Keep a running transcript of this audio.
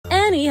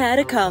Lenny had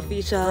a coffee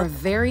Our shop.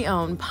 very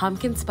own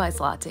pumpkin spice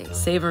latte.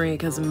 Savoring it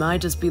because it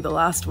might just be the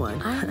last one.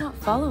 I'm not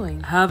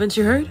following. Haven't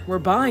you heard? We're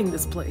buying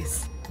this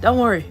place. Don't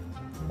worry.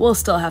 We'll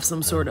still have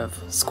some sort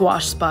of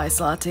squash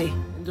spice latte.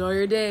 Enjoy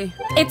your day.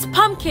 It's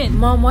pumpkin!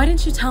 Mom, why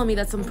didn't you tell me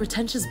that some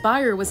pretentious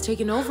buyer was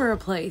taking over a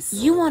place?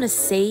 You want to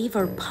save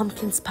our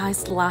pumpkin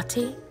spice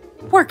latte?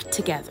 Work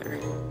together.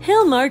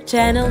 Hallmark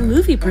Channel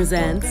movie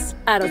presents.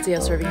 Adult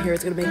ale serving here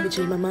is gonna make me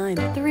change my mind.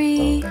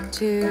 3,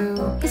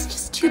 2... It's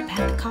just too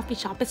bad the coffee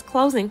shop is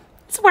closing.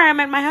 It's where I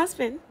met my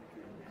husband.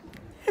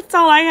 It's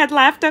all I had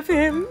left of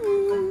him.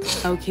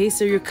 Okay,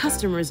 so your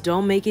customers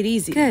don't make it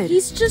easy. Good.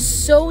 He's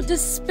just so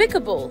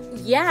despicable.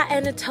 Yeah,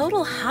 and a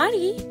total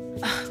hottie.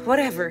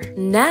 Whatever.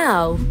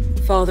 Now...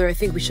 Father, I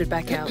think we should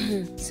back out.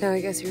 So I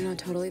guess you're not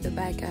totally the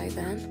bad guy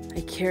then?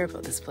 I care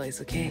about this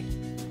place, okay?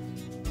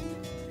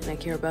 And I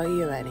care about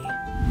you, Lenny.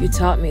 You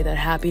taught me that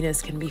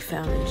happiness can be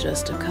found in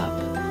just a cup.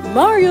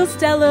 Mario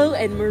Stello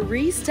and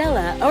Marie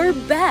Stella are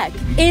back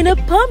in a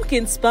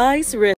pumpkin spice restaurant.